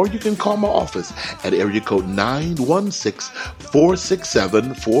text, or you can call my office at area code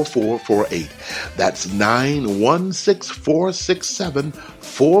 916-467-4448. That's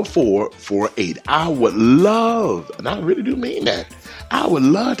 916-467-4448. I would love, and I really do mean that, I would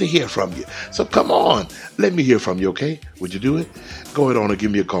love to hear from you. So come on, let me hear from you, okay? Would you do it? Go ahead on and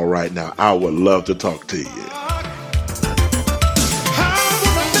give me a call right now. I would love to talk to you.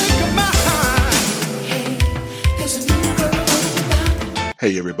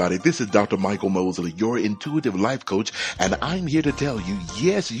 Hey everybody, this is Dr. Michael Mosley, your intuitive life coach, and I'm here to tell you,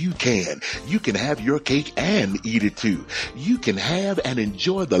 yes, you can. You can have your cake and eat it too. You can have and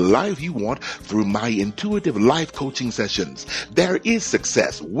enjoy the life you want through my intuitive life coaching sessions. There is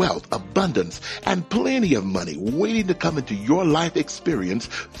success, wealth, abundance, and plenty of money waiting to come into your life experience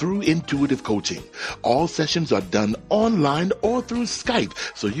through intuitive coaching. All sessions are done online or through Skype,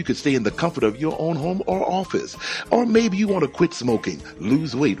 so you can stay in the comfort of your own home or office. Or maybe you want to quit smoking,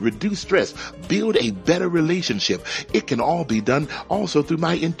 lose weight, reduce stress, build a better relationship. It can all be done also through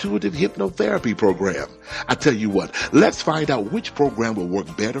my intuitive hypnotherapy program. I tell you what, let's find out which program will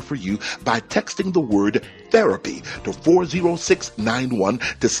work better for you by texting the word therapy to 40691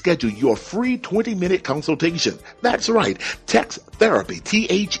 to schedule your free 20-minute consultation. That's right, text therapy,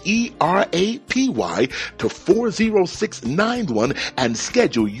 THERAPY, to 40691 and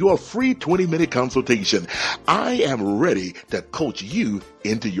schedule your free 20-minute consultation. I am ready to coach you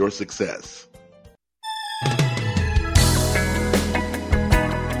into your success.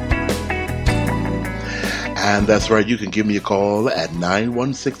 And that's right, you can give me a call at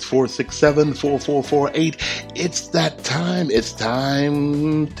 916-467-4448. It's that time. It's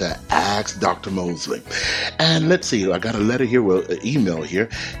time to ask Dr. Mosley. And let's see, I got a letter here, an email here.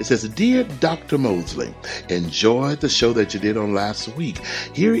 It says, Dear Dr. Mosley, enjoyed the show that you did on last week.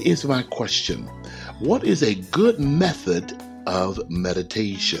 Here is my question. What is a good method of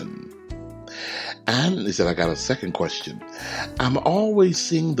meditation? And he said, I got a second question. I'm always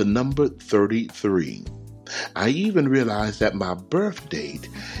seeing the number 33. I even realized that my birth date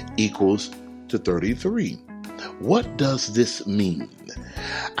equals to 33. What does this mean?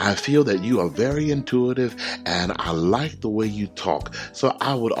 I feel that you are very intuitive and I like the way you talk. So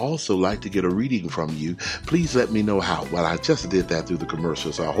I would also like to get a reading from you. Please let me know how. Well, I just did that through the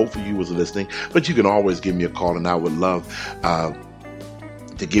commercial, so I hope you was listening. But you can always give me a call and I would love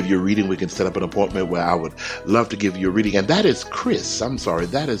to give you a reading, we can set up an appointment where I would love to give you a reading. And that is Chris. I'm sorry,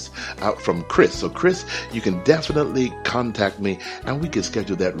 that is from Chris. So Chris, you can definitely contact me and we can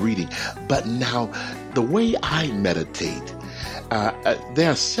schedule that reading. But now, the way I meditate, there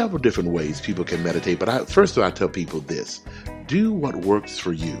are several different ways people can meditate. But first of all, I tell people this: do what works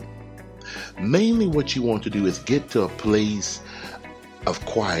for you. Mainly what you want to do is get to a place of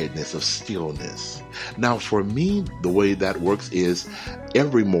quietness, of stillness. Now, for me, the way that works is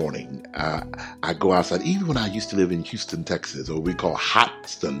every morning I go outside. Even when I used to live in Houston, Texas, or we call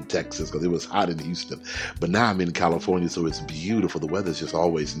Hotston, Texas, because it was hot in Houston. But now I'm in California, so it's beautiful. The weather's just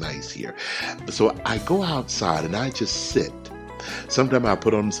always nice here. So I go outside and I just sit. Sometimes I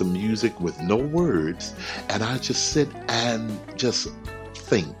put on some music with no words, and I just sit and just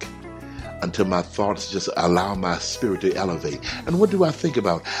think until my thoughts just allow my spirit to elevate. And what do I think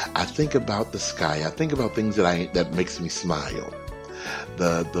about? I think about the sky. I think about things that makes me smile.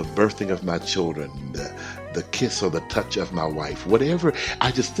 The birthing of my children, the kiss or the touch of my wife, whatever.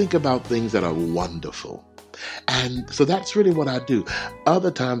 I just think about things that are wonderful. And so that's really what I do. Other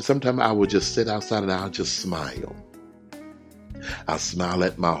times, sometimes I will just sit outside and I'll just smile. I smile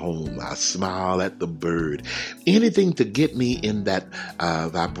at my home. I smile at the bird. Anything to get me in that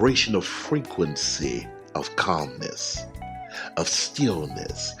vibrational frequency of calmness, of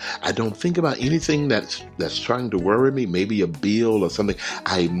stillness. I don't think about anything that's trying to worry me, maybe a bill or something.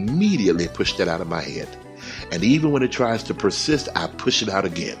 I immediately push that out of my head. And even when it tries to persist, I push it out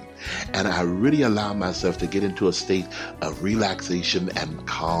again. And I really allow myself to get into a state of relaxation and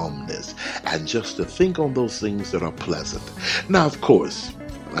calmness, and just to think on those things that are pleasant. Now, of course,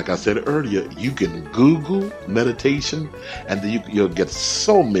 like I said earlier, you can Google meditation, and then you'll get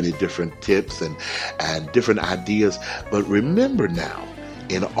so many different tips and different ideas. But remember now,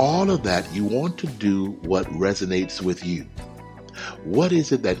 in all of that, you want to do what resonates with you. What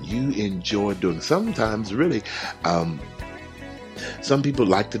is it that you enjoy doing? Sometimes, really, some people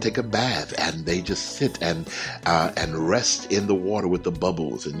like to take a bath and they just sit and rest in the water with the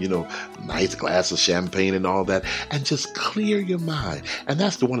bubbles and, nice glass of champagne and all that, and just clear your mind. And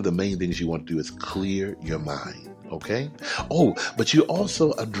that's one of the main things you want to do, is clear your mind. Okay? Oh, but you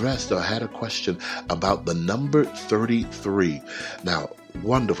also addressed or had a question about the number 33. Now,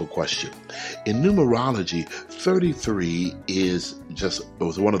 wonderful question. In numerology, 33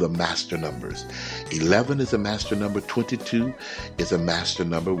 was one of the master numbers. 11 is a master number. 22 is a master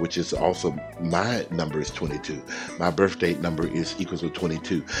number, which is also my number is 22. My birthday number equals to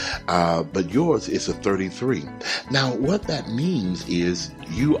 22. But yours is a 33. Now, what that means is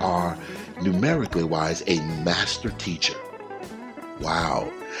you are, numerically wise, a master teacher.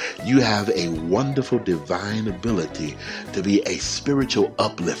 Wow. You have a wonderful divine ability to be a spiritual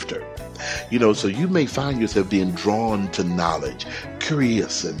uplifter. So you may find yourself being drawn to knowledge,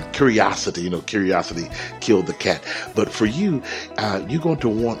 curious and curiosity. Curiosity killed the cat. But for you, you're going to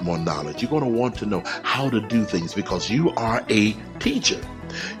want more knowledge. You're going to want to know how to do things because you are a teacher.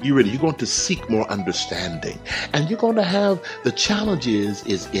 You're going to seek more understanding, and you're going to have the challenge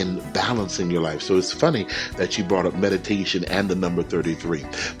is in balancing your life. So it's funny that you brought up meditation and the number 33,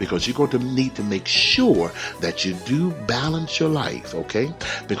 because you're going to need to make sure that you do balance your life, okay?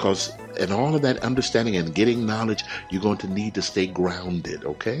 Because in all of that understanding and getting knowledge, you're going to need to stay grounded,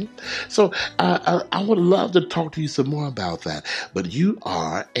 okay? So I would love to talk to you some more about that, but you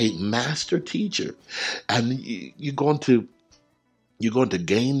are a master teacher, and you're going to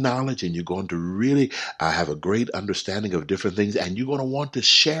gain knowledge, and you're going to really have a great understanding of different things, and you're going to want to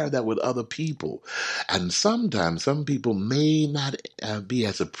share that with other people. And sometimes some people may not be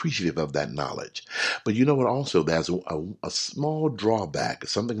as appreciative of that knowledge. But you know what? Also, there's a small drawback,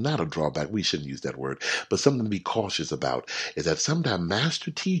 not a drawback, we shouldn't use that word, but something to be cautious about, is that sometimes master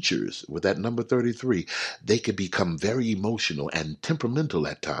teachers with that number 33, they can become very emotional and temperamental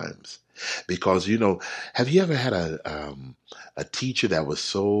at times. Because, have you ever had a teacher that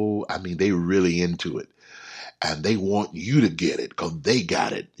was they really into it, and they want you to get it because they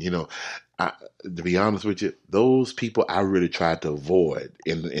got it? To be honest with you, those people I really tried to avoid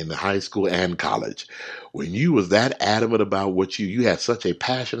in high school and college. When you was that adamant about what you had such a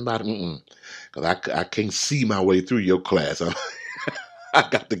passion about it, because I can't see my way through your class. I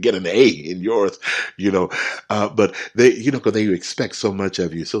got to get an A in yours, but they, because they expect so much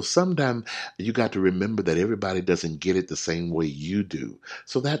of you. So sometimes you got to remember that everybody doesn't get it the same way you do.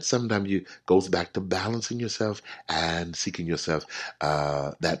 So that sometimes goes back to balancing yourself and seeking yourself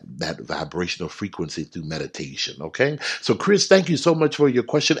that vibrational frequency through meditation. Okay. So Chris, thank you so much for your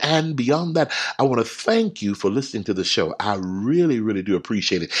question. And beyond that, I want to thank you for listening to the show. I really, really do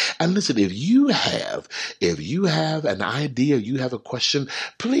appreciate it. And listen, if you have an idea, you have a question,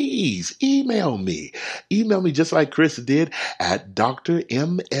 question, please email me. Email me just like Chris did at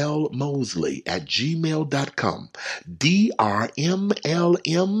drmlmosley@gmail.com.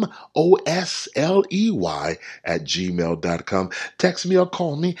 drmlmosley@gmail.com. Text me or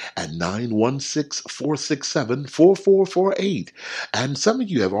call me at 916-467-4448. And some of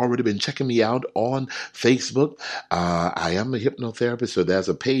you have already been checking me out on Facebook. I am a hypnotherapist, so there's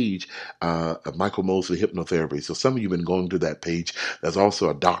a page of Michael Mosley Hypnotherapy. So some of you have been going to that page. There's also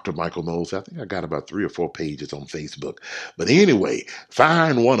a Dr. Michael Mosley. I think I got about 3 or 4 pages on Facebook. But anyway,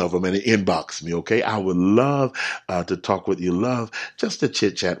 find one of them and inbox me, okay? I would love to talk with you, love just to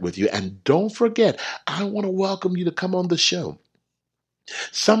chit-chat with you. And don't forget, I want to welcome you to come on the show.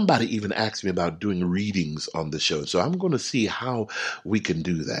 Somebody even asked me about doing readings on the show. So I'm going to see how we can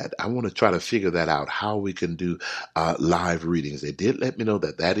do that. I want to try to figure that out, how we can do live readings. They did let me know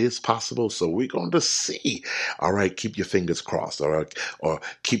that that is possible. So we're going to see. All right. Keep your fingers crossed. All right. Or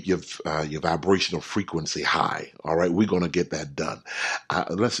keep your vibrational frequency high. All right. We're going to get that done.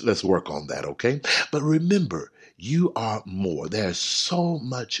 Let's work on that. Okay. But remember, you are more. There's so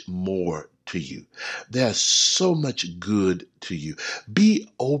much more to you. There's so much good to you. Be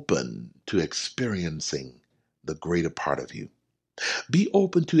open to experiencing the greater part of you. Be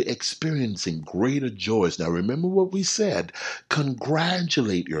open to experiencing greater joys. Now, remember what we said.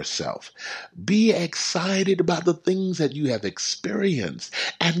 Congratulate yourself. Be excited about the things that you have experienced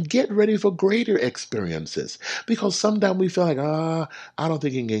and get ready for greater experiences. Because sometimes we feel like, I don't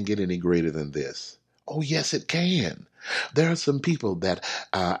think it can get any greater than this. Oh, yes, it can. There are some people that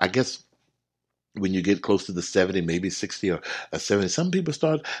I guess when you get close to the 70, maybe 60 or 70, some people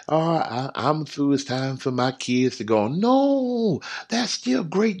start, I'm through. It's time for my kids to go on. No, there's still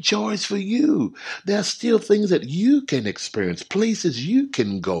great joys for you. There's still things that you can experience, places you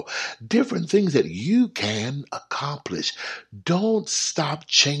can go, different things that you can accomplish. Don't stop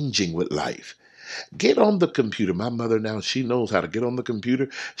changing with life. Get on the computer. My mother now, she knows how to get on the computer.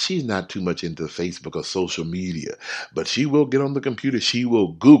 She's not too much into Facebook or social media, but she will get on the computer. She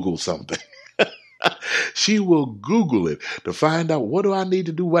will Google something. She will Google it to find out, what do I need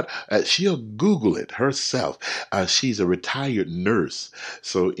to do? What she'll Google it herself. She's a retired nurse.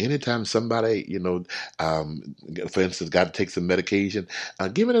 So anytime somebody, for instance, got to take some medication,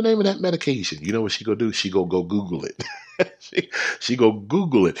 give me the name of that medication. You know what she go do? She go Google it. she go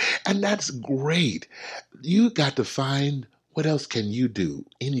Google it. And that's great. You got to find, what else can you do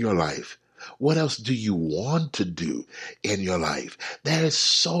in your life? What else do you want to do in your life? There is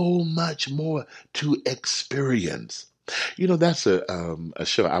so much more to experience. That's a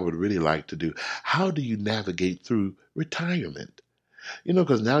show I would really like to do. How do you navigate through retirement?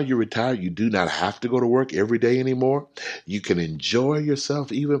 Because now you're retired, you do not have to go to work every day anymore. You can enjoy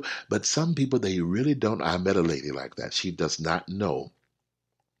yourself even, but some people, they really don't. I met a lady like that. She does not know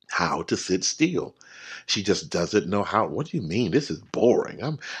how to sit still. She just doesn't know how. What do you mean? This is boring.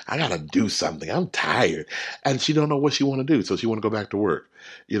 I gotta do something. I'm tired. And she don't know what she want to do. So she want to go back to work,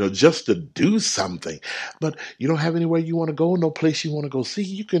 just to do something. But you don't have anywhere you want to go, no place you want to go see.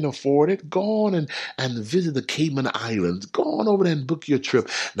 You can afford it. Go on and visit the Cayman Islands. Go on over there and book your trip.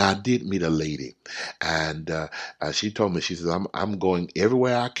 Now, I did meet a lady, and she told me, she says, I'm going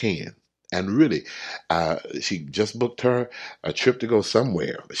everywhere I can. And really, she just booked her a trip to go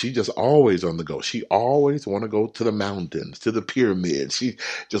somewhere. She just always on the go. She always want to go to the mountains, to the pyramids.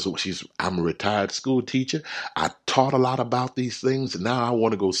 I'm a retired school teacher. I taught a lot about these things. Now I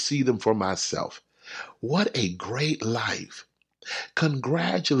want to go see them for myself. What a great life.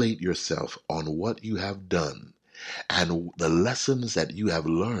 Congratulate yourself on what you have done and the lessons that you have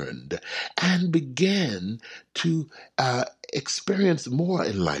learned, and begin to experience more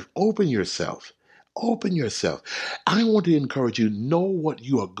in life. Open yourself. Open yourself. I want to encourage you, know what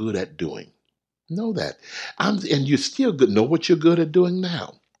you are good at doing. Know that. And you're still good. Know what you're good at doing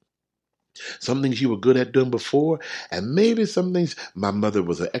now. Some things you were good at doing before, and maybe some things. My mother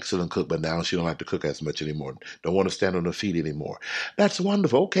was an excellent cook, but now she don't like to cook as much anymore. Don't want to stand on her feet anymore. That's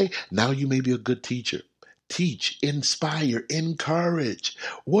wonderful. Okay, now you may be a good teacher. Teach, inspire, encourage.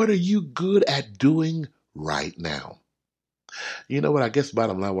 What are you good at doing right now? You know what? I guess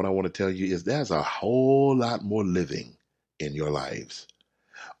bottom line, what I want to tell you is there's a whole lot more living in your lives.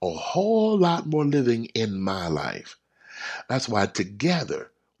 A whole lot more living in my life. That's why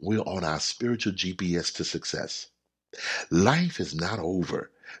together we're on our spiritual GPS to success. Life is not over.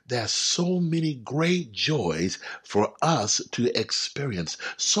 There's so many great joys for us to experience,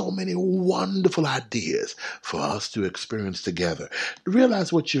 so many wonderful ideas for us to experience together.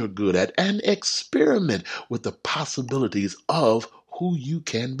 Realize what you're good at and experiment with the possibilities of who you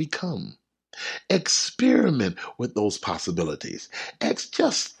can become. Experiment with those possibilities.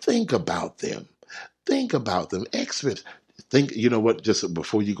 Just think about them. Think about them. Experiment. Think, you know what, just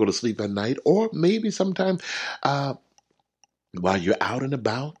before you go to sleep at night, or maybe sometime uh, while you're out and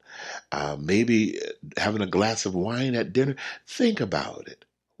about, maybe having a glass of wine at dinner, think about it.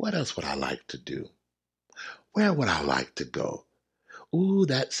 What else would I like to do? Where would I like to go? Ooh,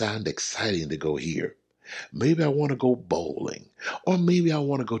 that sounds exciting to go here. Maybe I want to go bowling, or maybe I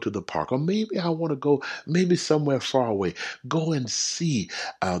want to go to the park, or maybe I want to go maybe somewhere far away. Go and see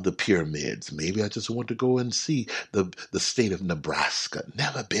the pyramids. Maybe I just want to go and see the state of Nebraska.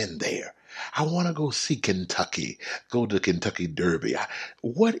 Never been there. I want to go see Kentucky. Go to Kentucky Derby.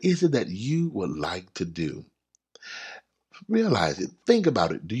 What is it that you would like to do? Realize it. Think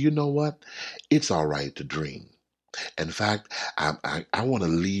about it. Do you know what? It's all right to dream. In fact, I want to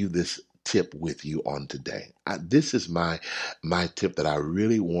leave this tip with you on today. This is my tip that I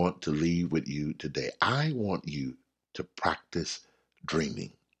really want to leave with you today. I want you to practice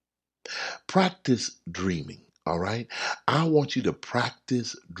dreaming. Practice dreaming, all right? I want you to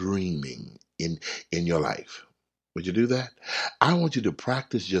practice dreaming in your life. Would you do that? I want you to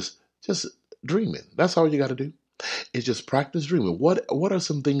practice just dreaming. That's all you got to do. It's just practice dreaming. What are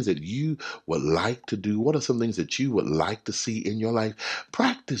some things that you would like to do? What are some things that you would like to see in your life?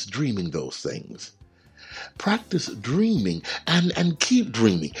 Practice dreaming those things. Practice dreaming and keep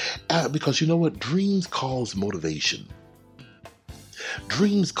dreaming. Because you know what? Dreams cause motivation.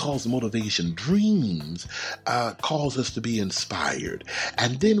 Dreams cause motivation. Dreams cause us to be inspired.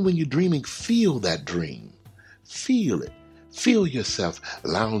 And then when you're dreaming, feel that dream. Feel it. Feel yourself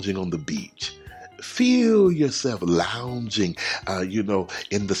lounging on the beach. Feel yourself lounging,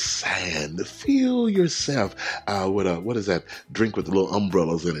 in the sand. Feel yourself with what is that drink with the little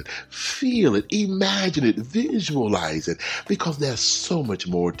umbrellas in it? Feel it, imagine it, visualize it, because there's so much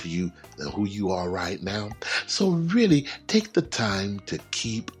more to you than who you are right now. So really take the time to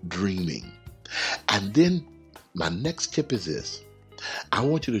keep dreaming. And then my next tip is this. I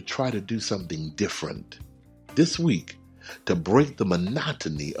want you to try to do something different this week to break the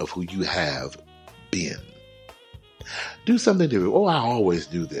monotony of who you have been. Do something different. Oh, I always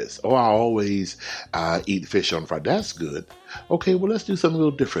do this. Oh, I always eat fish on Friday. That's good. Okay, well, let's do something a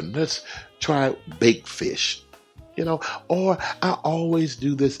little different. Let's try baked fish. Or I always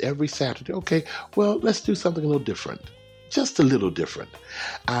do this every Saturday. Okay, well, let's do something a little different. Just a little different.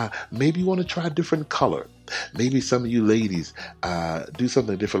 Maybe you want to try a different color. Maybe some of you ladies do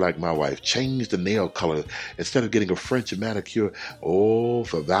something different like my wife. Change the nail color. Instead of getting a French manicure,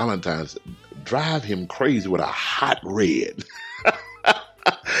 for Valentine's, drive him crazy with a hot red.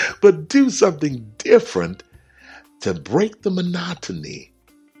 But do something different to break the monotony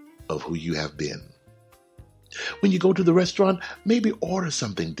of who you have been. When you go to the restaurant, maybe order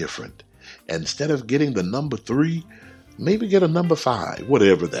something different. Instead of getting the number 3, maybe get a number 5,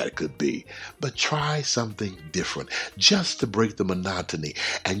 whatever that could be. But try something different just to break the monotony.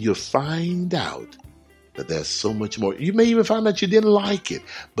 And you'll find out that there's so much more. You may even find that you didn't like it,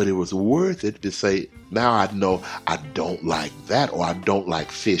 but it was worth it to say, now I know I don't like that, or I don't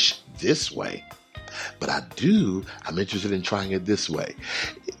like fish this way. But I'm interested in trying it this way.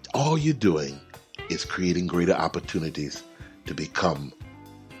 All you're doing is creating greater opportunities to become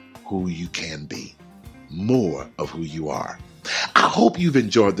who you can be. More of who you are. I hope you've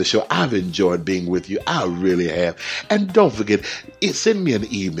enjoyed the show. I've enjoyed being with you. I really have. And don't forget, send me an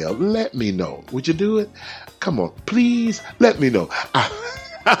email. Let me know. Would you do it? Come on, please let me know.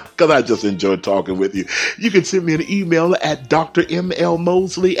 Because I just enjoyed talking with you. You can send me an email at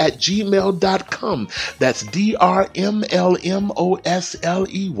drmlmosley@gmail.com. That's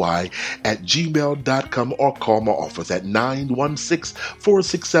drmlmosley@gmail.com, or call my office at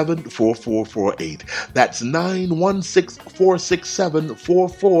 916-467-4448. That's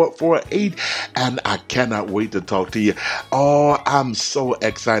 916-467-4448. And I cannot wait to talk to you. Oh, I'm so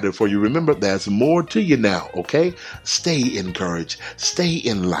excited for you. Remember, there's more to you now, okay? Stay encouraged. Stay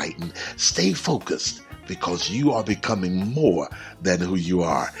enlightened. Stay focused, because you are becoming more than who you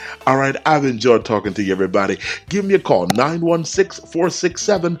are. All right, I've enjoyed talking to you, everybody. Give me a call,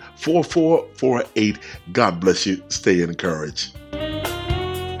 916-467-4448. God bless you. Stay encouraged.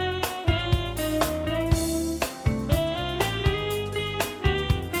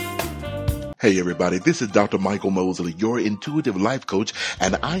 Hey everybody, this is Dr. Michael Mosley, your intuitive life coach,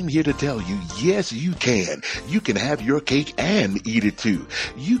 and I'm here to tell you, yes, you can. You can have your cake and eat it too.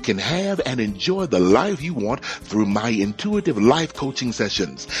 You can have and enjoy the life you want through my intuitive life coaching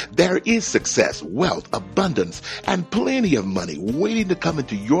sessions. There is success, wealth, abundance, and plenty of money waiting to come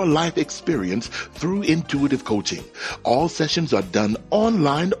into your life experience through intuitive coaching. All sessions are done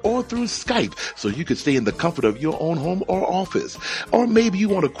online or through Skype, so you can stay in the comfort of your own home or office. Or maybe you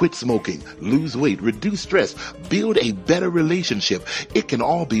want to quit smoking, lose weight, reduce stress, build a better relationship. It can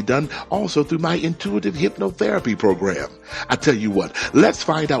all be done also through my intuitive hypnotherapy program. I tell you what, let's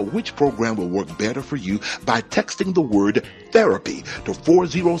find out which program will work better for you by texting the word therapy to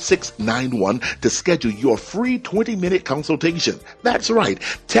 40691 to schedule your free 20-minute consultation. That's right.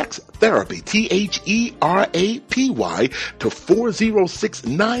 Text therapy, THERAPY, to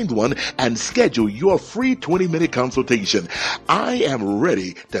 40691 and schedule your free 20-minute consultation. I am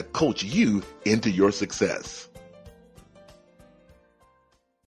ready to coach you into your success.